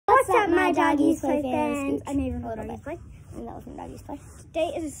What's up, my doggies play fans? I'm Avery from Doggies Play. And that was from Doggies Play.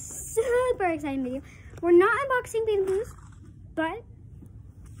 Today is a super exciting video. We're not unboxing Beanie Boos, but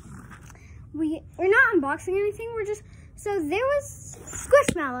we're not unboxing anything. We're just, so there was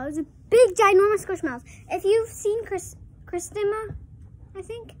Squishmallows, big ginormous Squishmallows. If you've seen Christina, I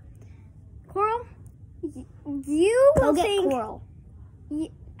think, Coral, you will think Coral.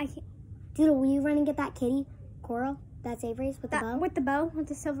 I can't. Doodle, will you run and get that kitty? Coral? That's Avery's with the bow? With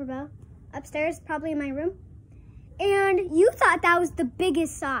the silver bow. Upstairs, probably in my room. And you thought that was the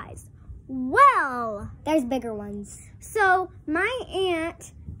biggest size. Well, there's bigger ones. So my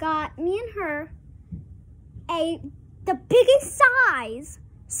aunt got me and her the biggest size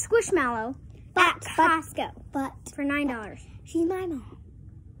Squishmallow at Costco for $9. She's my mom.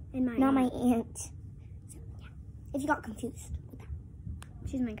 And my not my aunt. So, yeah. If you got confused with that.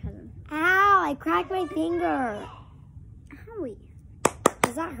 She's my cousin. Ow, I cracked my finger. Howie.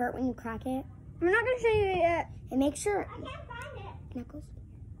 Does that hurt when you crack it? I'm not going to show you it yet. And make sure. I can't find it. Knuckles.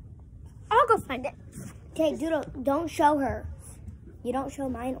 I'll go find it. Okay, Doodle, don't show her. You don't show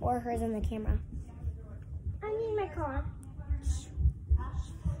mine or hers in the camera. I need my car.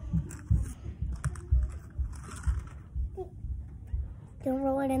 Don't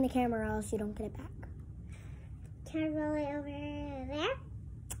roll it in the camera or else you don't get it back. Can I roll it over there?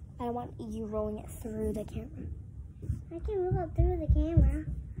 I don't want you rolling it through the camera. I can roll it through the camera.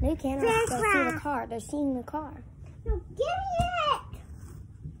 No, you can't. They'll see the car. They're seeing the car. No, give me it!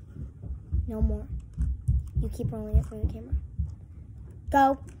 No more. You keep rolling it through the camera.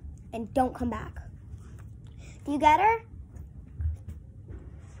 Go, and don't come back. Do you get her?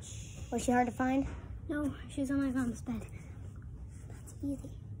 Was she hard to find? No, she's on my mom's bed. That's easy.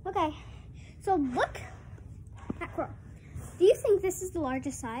 Okay, so look at Coral. Do you think this is the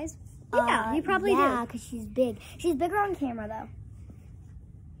largest size? Yeah, you probably do. Yeah, because she's big. She's bigger on camera, though.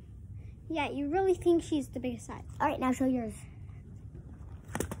 Yeah, you really think she's the biggest size. All right, now show yours.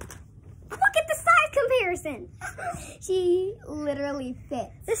 Look at the size comparison. She literally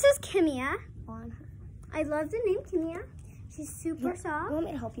fits. This is Kimia. On her. I love the name Kimia. She's super soft. You want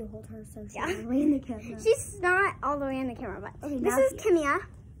me to help you hold her so she's yeah. way in the camera? She's not all the way in the camera, but okay, this is Kimia.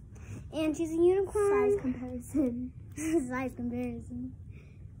 And she's a unicorn. Size comparison. Size comparison.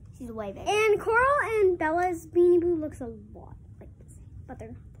 She's way bigger. And Coral and Bella's Beanie Boo looks a lot like this, but they're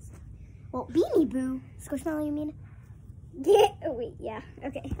not the same. Well, Beanie Boo. Squishmallow, you mean? Yeah. Oh, wait. Yeah.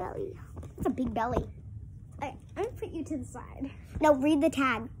 Okay. Belly. That's a big belly. I'm gonna put you to the side. No, read the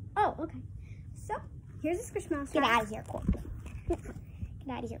tag. Oh, okay. So here's a Squishmallow. Get out of here, Coral. Get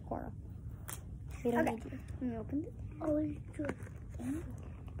out of here, Coral. We don't need you. Let me open it. Oh, it's good.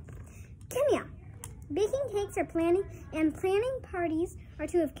 Kimia. Baking cakes are planning parties are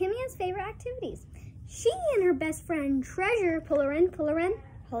two of Kimia's favorite activities. She and her best friend Treasure pull her in.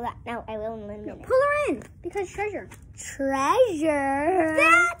 Hold on. No, I will in a minute. Pull her in because Treasure. Treasure.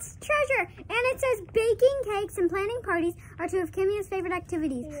 That's Treasure. And it says baking cakes and planning parties are two of Kimia's favorite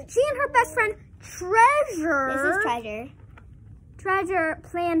activities. She and her best friend Treasure. This is Treasure. Treasure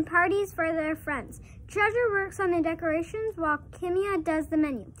plan parties for their friends. Treasure works on the decorations while Kimia does the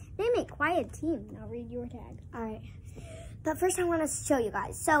menu. They make quite a team. Now read your tag. All right. But first I want to show you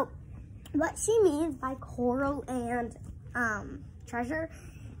guys. So what she means by Coral and Treasure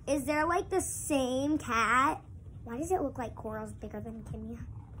is they're like the same cat. Why does it look like Coral's bigger than Kimia?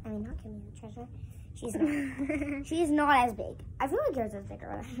 I mean, not Kimia, Treasure. She's not. She's not as big. I feel like yours is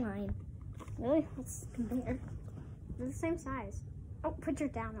bigger than mine. Really? Let's compare. They're the same size. Oh, put your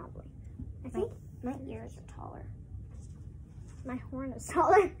down all the way. I think my ears are taller. My horn is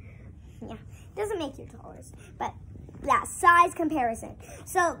taller. Yeah, doesn't make you taller. But yeah, size comparison.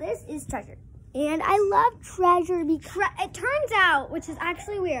 So this is Treasure. And I love Treasure because it turns out, which is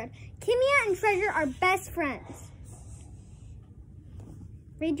actually weird, Kimia and Treasure are best friends.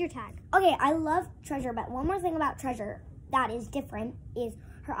 Read your tag. Okay, I love Treasure, but one more thing about Treasure that is different is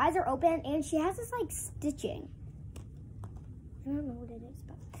her eyes are open and she has this like stitching. I don't know what it is,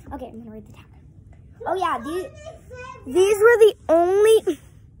 but okay, I'm gonna read the tag. Oh yeah, these were the only.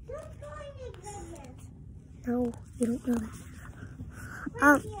 No, you don't know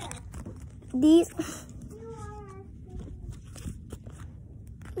that.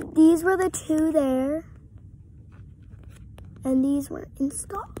 These were the two there, and these weren't in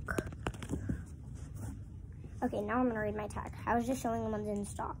stock. Okay, now I'm gonna read my tag. I was just showing the ones in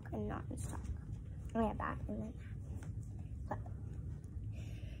stock and not in stock. I have that and then.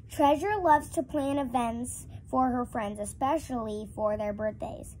 Treasure loves to plan events for her friends, especially for their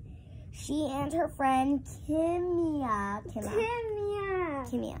birthdays. She and her friend Kimia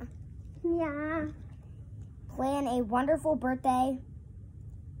plan a wonderful birthday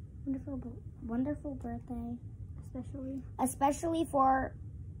Wonderful birthday. Especially for.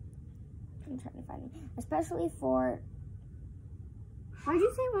 I'm trying to find it. Especially for. Why'd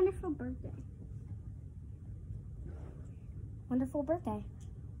you say wonderful birthday? Wonderful birthday.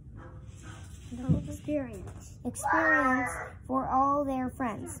 Experience for all their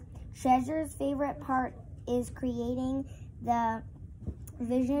friends. Treasure's favorite part is creating the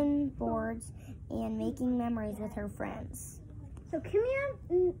vision boards and making memories with her friends. So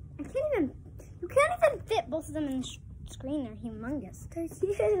you can't even fit both of them in the screen. They're humongous. They're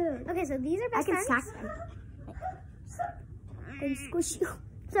huge. Okay, so these are best friends. I can stack them. And squish you.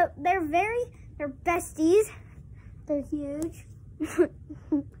 So they're besties. They're huge.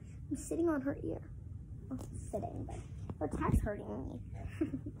 I'm sitting on her ear. I'm sitting, but her tag's hurting me.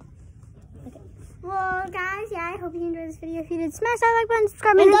 Okay. Well, guys, yeah, I hope you enjoyed this video. If you did, smash that like button,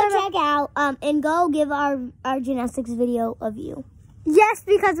 subscribe, and go check out, and go give our gymnastics video a view. Yes,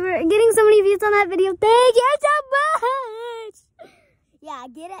 because we're getting so many views on that video. Thank you so much. Yeah,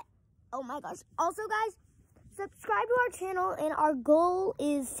 get it. Oh my gosh. Also, guys, subscribe to our channel, and our goal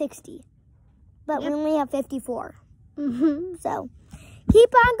is 60, but we only have 54. So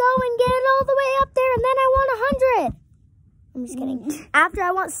keep on going, get it all the way up there, and then I want 100. I'm just kidding. After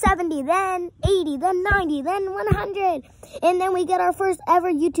I want 70, then 80, then 90, then 100. And then we get our first ever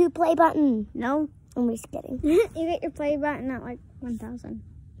YouTube play button. No. I'm just kidding. You get your play button at like 1,000.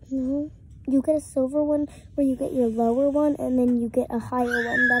 No. You get a silver one where you get your lower one, and then you get a higher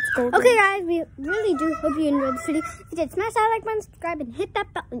one that's golden. Okay, guys, we really do hope you enjoyed this video. If you did, smash that like button, subscribe, and hit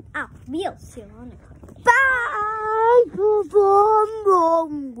that button. We'll see you on next time. Bye!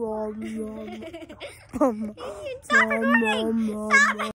 Stop recording! Stop!